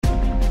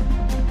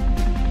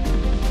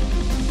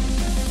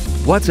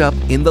what's up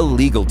in the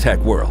legal tech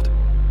world.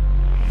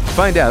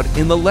 Find out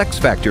in the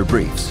LeXFactor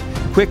briefs.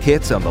 Quick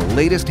hits on the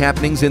latest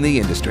happenings in the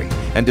industry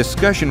and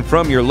discussion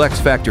from your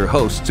LeXFactor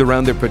hosts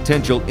around their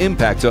potential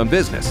impacts on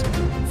business.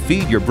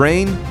 Feed your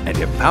brain and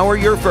empower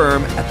your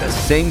firm at the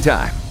same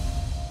time.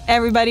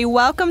 Everybody,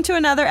 welcome to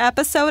another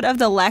episode of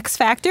the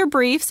LeXFactor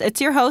Briefs.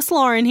 It's your host,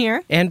 Lauren,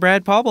 here. And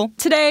Brad Paubel.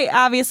 Today,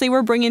 obviously,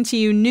 we're bringing to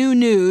you new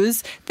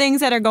news,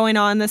 things that are going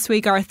on this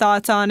week, our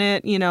thoughts on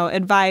it,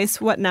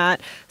 advice, whatnot.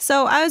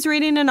 So I was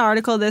reading an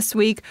article this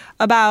week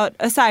about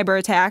a cyber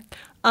attack.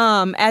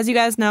 As you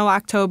guys know,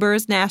 October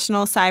is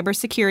National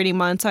Cybersecurity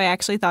Month, so I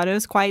actually thought it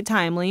was quite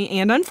timely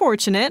and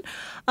unfortunate.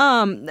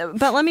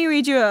 But let me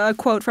read you a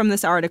quote from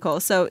this article.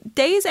 So,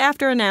 days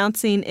after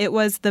announcing it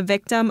was the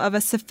victim of a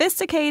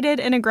sophisticated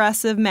and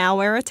aggressive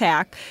malware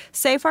attack,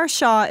 Safar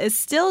Shah is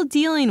still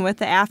dealing with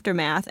the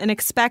aftermath and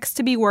expects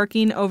to be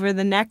working over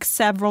the next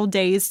several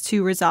days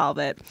to resolve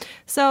it.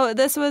 So,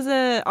 this was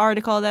an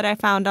article that I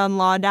found on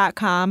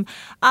law.com.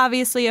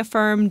 Obviously, a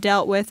firm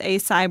dealt with a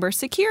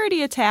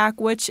cybersecurity attack,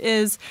 which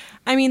is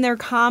they're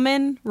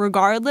common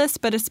regardless,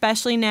 but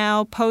especially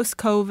now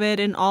post-COVID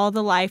and all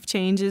the life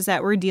changes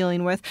that we're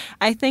dealing with,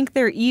 I think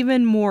they're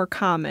even more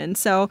common.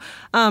 So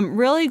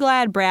really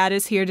glad Brad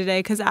is here today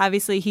because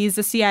obviously he's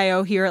the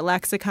CIO here at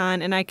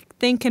Lexicon and I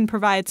think can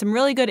provide some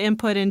really good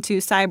input into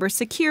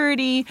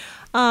cybersecurity,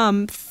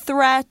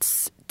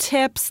 threats,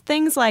 tips,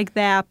 things like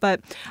that.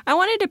 But I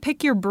wanted to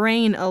pick your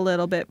brain a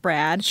little bit,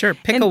 Brad. Sure,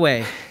 pick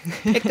away.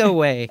 Pick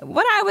away.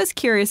 What I was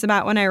curious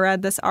about when I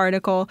read this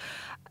article,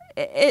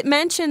 it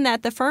mentioned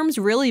that the firm's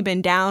really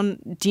been down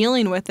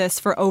dealing with this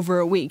for over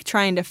a week,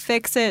 trying to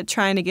fix it,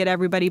 trying to get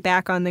everybody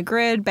back on the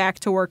grid, back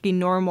to working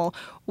normal.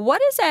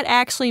 What does that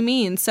actually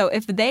mean? So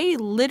if they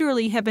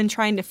literally have been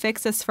trying to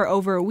fix this for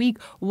over a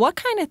week, what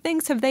kind of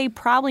things have they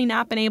probably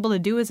not been able to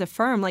do as a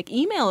firm? Like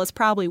email is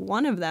probably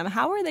one of them.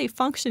 How are they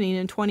functioning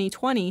in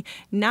 2020,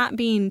 not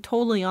being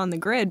totally on the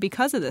grid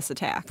because of this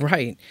attack?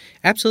 Right.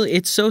 Absolutely.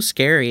 It's so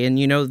scary. And,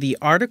 the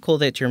article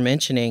that you're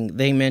mentioning,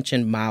 they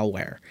mentioned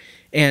malware.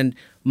 And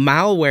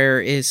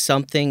malware is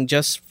something,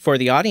 just for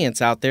the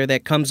audience out there,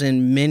 that comes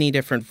in many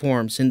different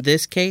forms. In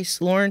this case,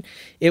 Lauren,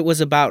 it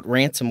was about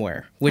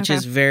ransomware, which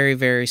is very,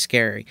 very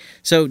scary.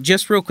 So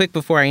just real quick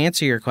before I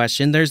answer your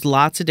question, there's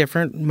lots of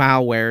different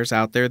malwares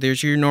out there.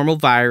 There's your normal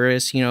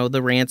virus, the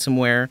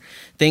ransomware,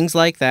 things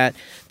like that.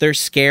 There's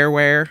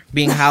scareware,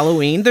 being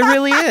Halloween. There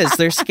really is.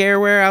 There's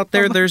scareware out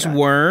there. There's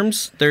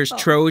worms. There's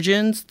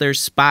Trojans.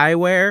 There's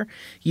spyware.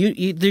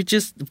 They're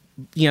just...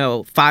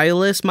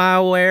 fileless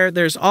malware.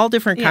 There's all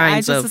different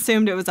kinds of... I just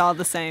assumed it was all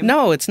the same.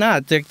 No, it's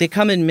not. They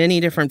come in many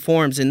different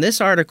forms. And this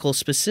article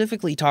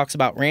specifically talks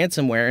about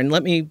ransomware. And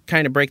let me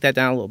kind of break that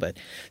down a little bit.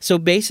 So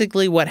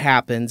basically what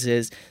happens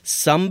is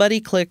somebody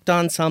clicked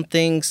on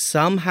something,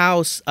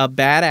 somehow a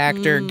bad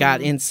actor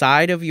got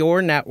inside of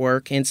your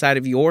network, inside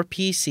of your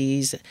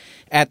PCs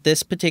at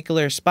this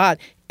particular spot,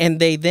 and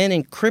they then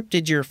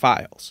encrypted your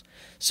files.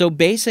 So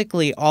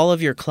basically, all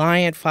of your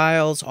client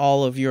files,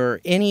 all of your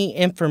any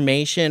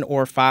information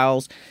or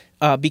files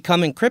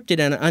become encrypted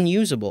and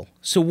unusable.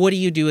 So what do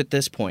you do at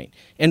this point?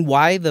 And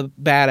why the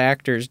bad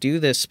actors do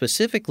this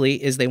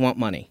specifically is they want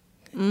money.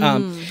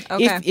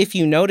 If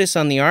you notice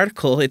on the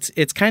article,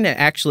 it's kind of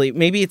actually,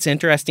 maybe it's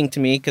interesting to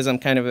me because I'm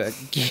kind of a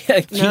geek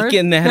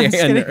in that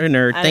area, a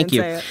nerd. Thank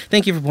you.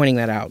 Thank you for pointing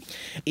that out.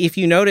 If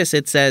you notice,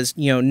 it says,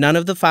 none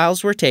of the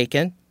files were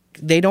taken.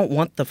 They don't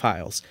want the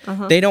files.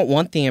 They don't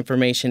want the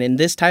information. In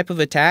this type of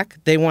attack,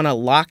 they want to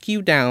lock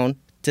you down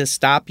to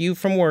stop you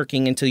from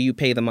working until you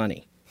pay the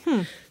money.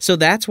 So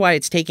that's why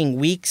it's taking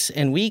weeks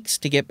and weeks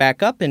to get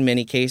back up in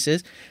many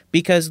cases,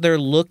 because they're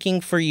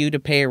looking for you to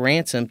pay a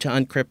ransom to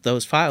uncrypt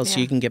those files so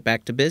you can get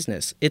back to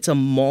business. It's a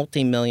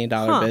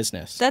multi-million-dollar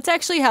business. That's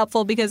actually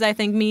helpful because I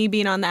think me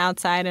being on the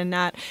outside and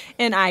not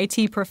an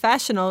IT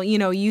professional,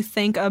 you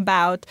think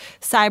about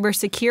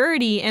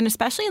cybersecurity, and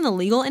especially in the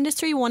legal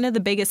industry, one of the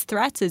biggest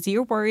threats is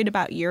you're worried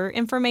about your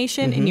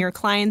information and your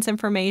client's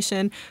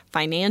information,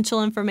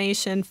 financial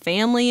information,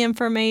 family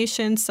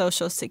information,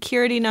 social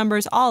security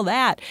numbers, all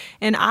that.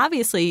 And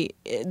obviously,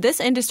 this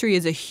industry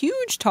is a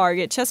huge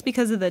target just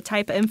because of the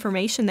type of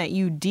information that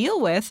you deal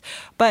with.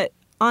 But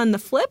on the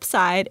flip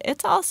side,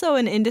 it's also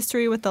an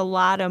industry with a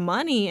lot of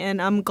money.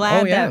 And I'm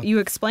glad that you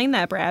explained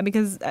that, Brad,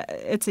 because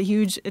it's a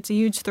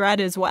huge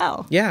threat as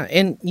well. Yeah.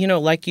 And,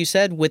 like you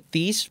said, with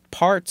these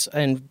parts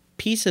and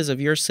pieces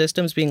of your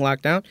systems being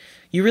locked down,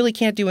 you really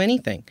can't do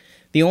anything.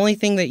 The only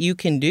thing that you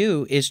can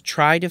do is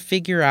try to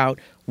figure out,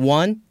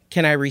 one,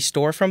 can I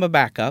restore from a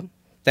backup?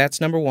 That's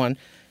number one.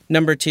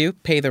 Number two,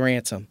 pay the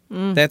ransom.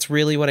 That's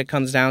really what it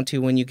comes down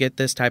to when you get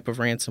this type of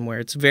ransomware.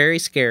 It's very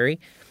scary,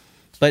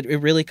 but it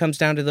really comes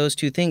down to those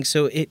two things.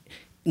 So it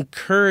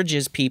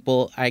encourages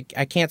people, I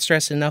can't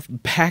stress enough,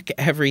 back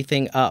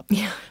everything up.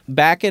 Yeah.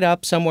 Back it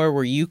up somewhere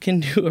where you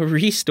can do a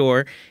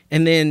restore,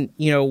 and then,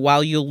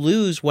 while you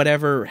lose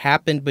whatever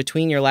happened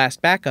between your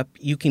last backup,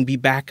 you can be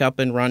back up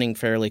and running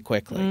fairly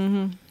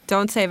quickly.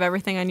 Don't save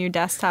everything on your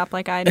desktop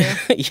like I do.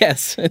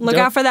 Yes. Look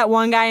out for that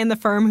one guy in the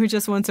firm who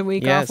just wants a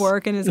week off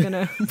work and is going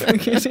to...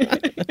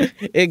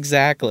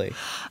 Exactly.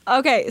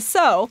 Okay,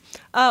 so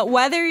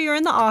whether you're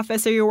in the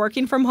office or you're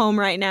working from home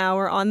right now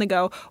or on the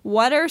go,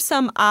 what are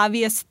some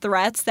obvious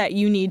threats that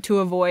you need to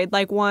avoid?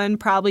 Like one,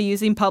 probably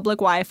using public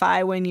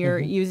Wi-Fi when you're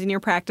using your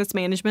practice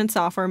management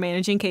software,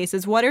 managing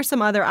cases. What are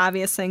some other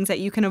obvious things that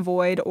you can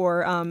avoid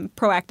or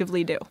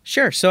proactively do?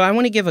 Sure. So I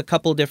want to give a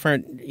couple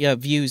different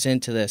views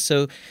into this.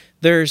 So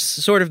there's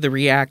sort of the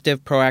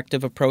reactive,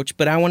 proactive approach,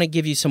 but I want to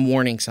give you some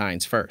warning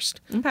signs first.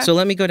 Okay. So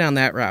let me go down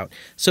that route.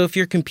 So if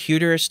your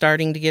computer is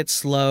starting to get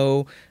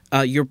slow,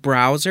 your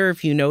browser,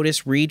 if you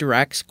notice,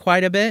 redirects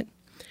quite a bit,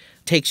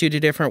 takes you to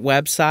different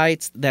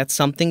websites, that's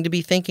something to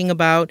be thinking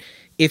about.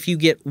 If you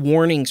get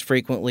warnings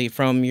frequently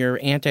from your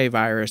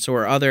antivirus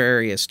or other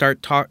areas,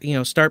 start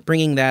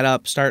bringing that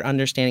up, start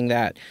understanding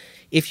that.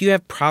 If you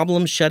have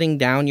problems shutting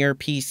down your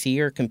PC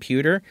or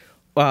computer,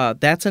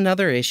 that's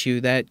another issue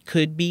that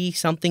could be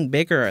something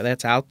bigger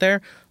that's out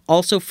there.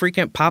 Also,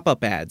 frequent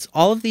pop-up ads.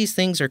 All of these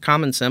things are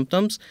common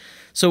symptoms.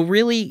 So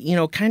really,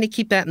 kind of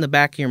keep that in the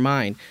back of your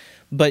mind.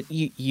 But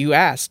you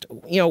asked,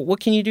 what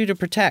can you do to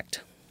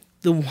protect?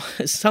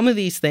 Some of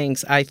these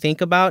things I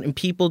think about and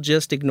people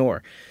just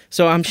ignore.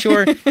 So I'm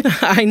sure,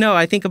 I know,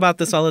 I think about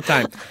this all the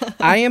time.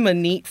 I am a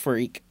neat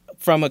freak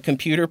from a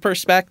computer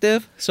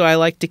perspective, so I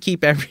like to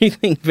keep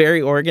everything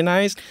very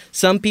organized.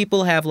 Some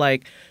people have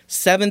like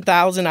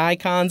 7,000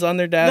 icons on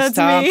their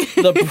desktop. That's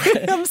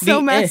me. I'm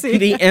so messy.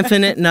 The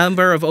infinite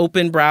number of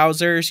open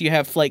browsers. You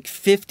have like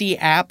 50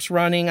 apps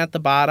running at the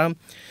bottom.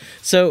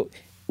 So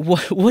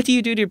what do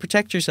you do to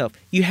protect yourself?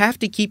 You have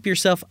to keep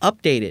yourself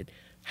updated.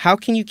 How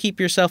can you keep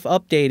yourself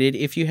updated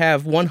if you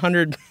have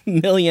 100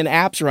 million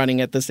apps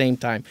running at the same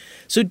time?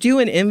 So do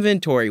an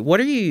inventory.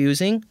 What are you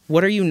using?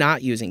 What are you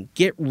not using?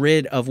 Get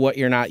rid of what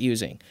you're not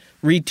using.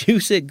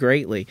 Reduce it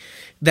greatly.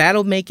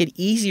 That'll make it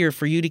easier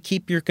for you to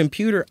keep your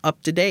computer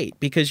up to date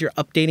because you're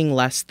updating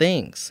less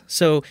things.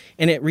 So,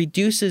 and it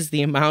reduces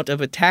the amount of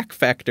attack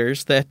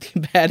vectors that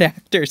bad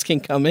actors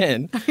can come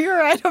in. You're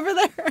right over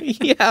there.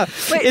 Yeah.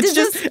 Wait, it's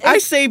just, I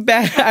say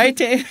bad,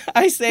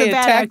 I say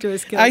attack,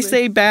 I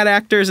say bad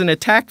actors and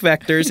attack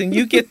vectors, and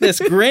you get this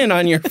grin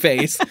on your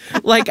face.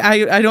 Like,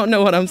 I don't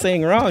know what I'm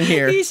saying wrong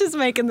here. He's just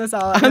making this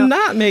all up. I'm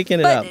not making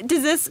it up.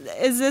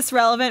 Is this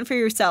relevant for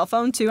your cell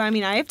phone too? I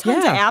mean, I have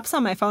tons of apps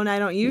on my phone I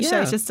don't use. Should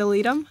I just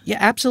delete them? Yeah,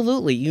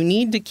 absolutely. You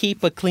need to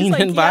keep a clean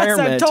like,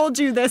 environment. Yes, I've told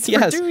you this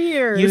for 2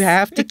 years. You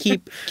have to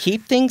keep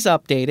things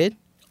updated.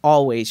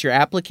 Always. Your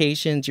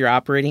applications, your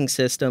operating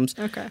systems.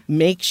 Okay.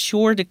 Make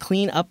sure to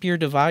clean up your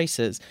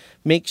devices.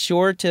 Make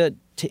sure to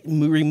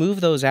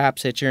remove those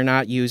apps that you're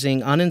not using,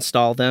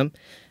 uninstall them.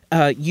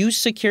 Use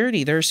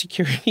security. There are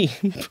security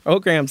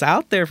programs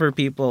out there for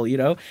people,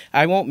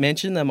 I won't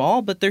mention them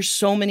all, but there's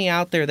so many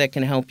out there that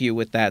can help you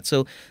with that.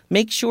 So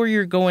make sure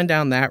you're going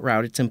down that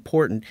route. It's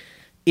important.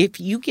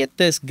 If you get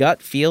this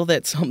gut feel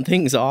that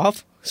something's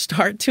off,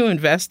 start to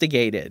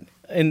investigate it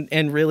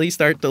and really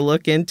start to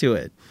look into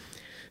it.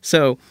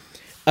 So,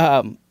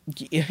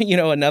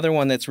 another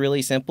one that's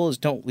really simple is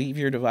don't leave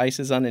your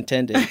devices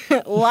unattended.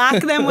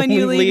 Lock them when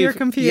you leave your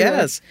computer.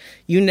 Yes.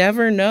 You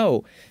never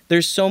know.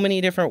 There's so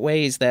many different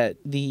ways that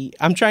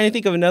I'm trying to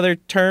think of another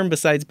term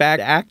besides bad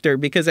actor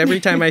because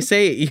every time I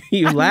say it,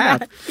 you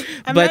laugh.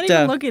 I'm not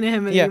even looking at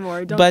him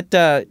anymore. But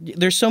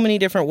there's so many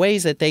different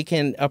ways that they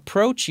can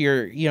approach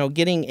your,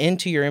 getting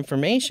into your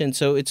information.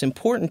 So it's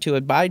important to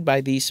abide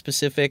by these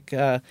specific,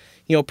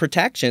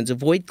 protections.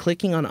 Avoid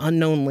clicking on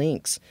unknown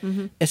links,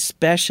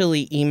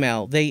 especially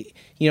email. The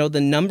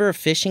number of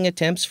phishing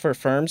attempts for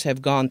firms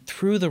have gone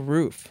through the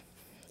roof.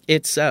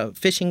 It's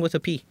phishing with a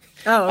P.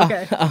 Oh,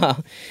 okay.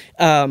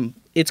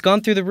 It's gone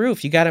through the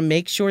roof. You got to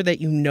make sure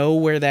that you know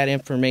where that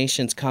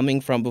information's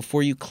coming from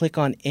before you click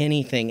on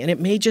anything. And it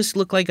may just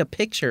look like a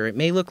picture. It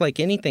may look like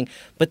anything,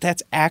 but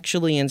that's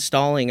actually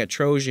installing a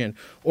Trojan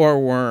or a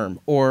worm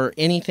or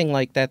anything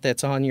like that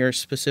that's on your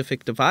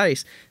specific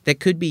device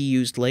that could be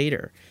used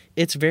later.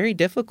 It's very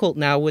difficult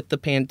now with the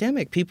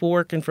pandemic. People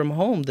working from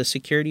home, the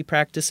security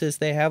practices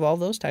they have, all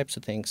those types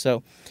of things.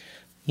 So,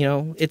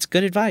 it's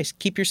good advice.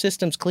 Keep your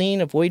systems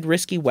clean. Avoid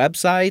risky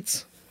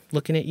websites.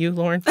 Looking at you,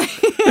 Lauren.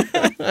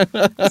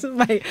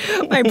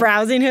 my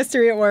browsing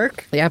history at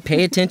work. Yeah,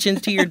 pay attention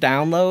to your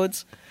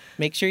downloads.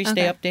 Make sure you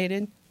stay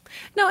updated.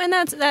 No, and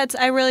that's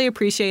I really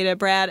appreciate it,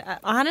 Brad.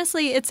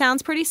 Honestly, it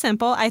sounds pretty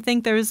simple. I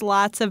think there's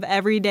lots of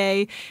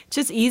everyday,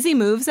 just easy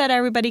moves that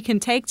everybody can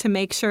take to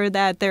make sure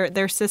that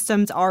their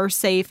systems are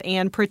safe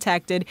and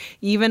protected.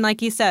 Even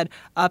like you said,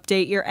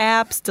 update your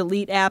apps,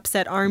 delete apps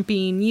that aren't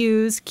being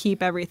used,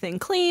 keep everything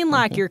clean,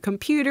 lock your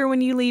computer when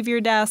you leave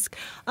your desk.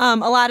 A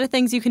lot of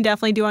things you can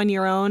definitely do on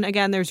your own.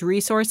 Again, there's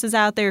resources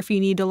out there if you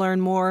need to learn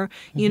more.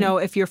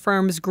 If your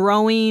firm's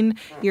growing,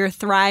 you're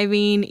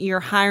thriving, you're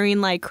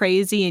hiring like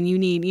crazy, and you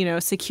need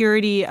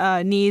security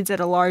needs at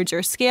a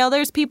larger scale.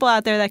 There's people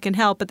out there that can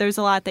help, but there's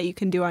a lot that you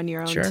can do on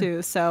your own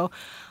too. So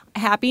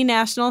happy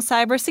National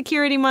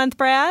Cybersecurity Month,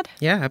 Brad.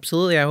 Yeah,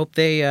 absolutely. I hope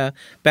they,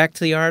 back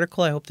to the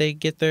article, I hope they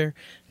get their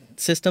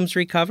systems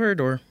recovered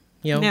or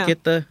Yeah.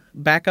 get the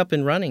back up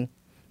and running.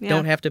 Yeah.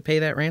 Don't have to pay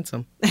that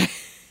ransom.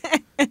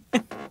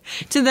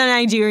 To the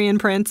Nigerian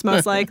prince,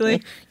 most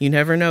likely. You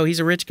never know. He's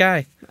a rich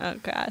guy. Oh,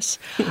 gosh.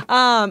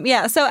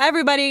 So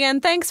everybody, again,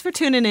 thanks for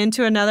tuning in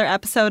to another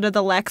episode of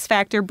the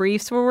LeXFactor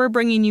Briefs, where we're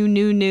bringing you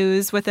new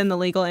news within the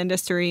legal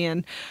industry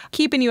and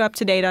keeping you up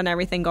to date on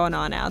everything going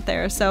on out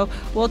there. So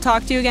we'll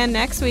talk to you again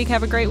next week.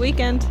 Have a great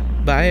weekend.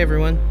 Bye,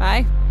 everyone.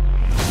 Bye.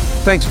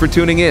 Thanks for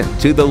tuning in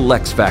to the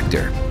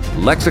LeXFactor.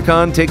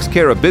 Lexicon takes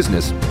care of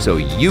business so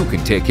you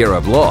can take care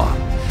of law.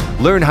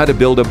 Learn how to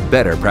build a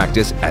better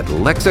practice at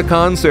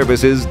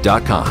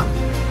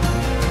lexiconservices.com.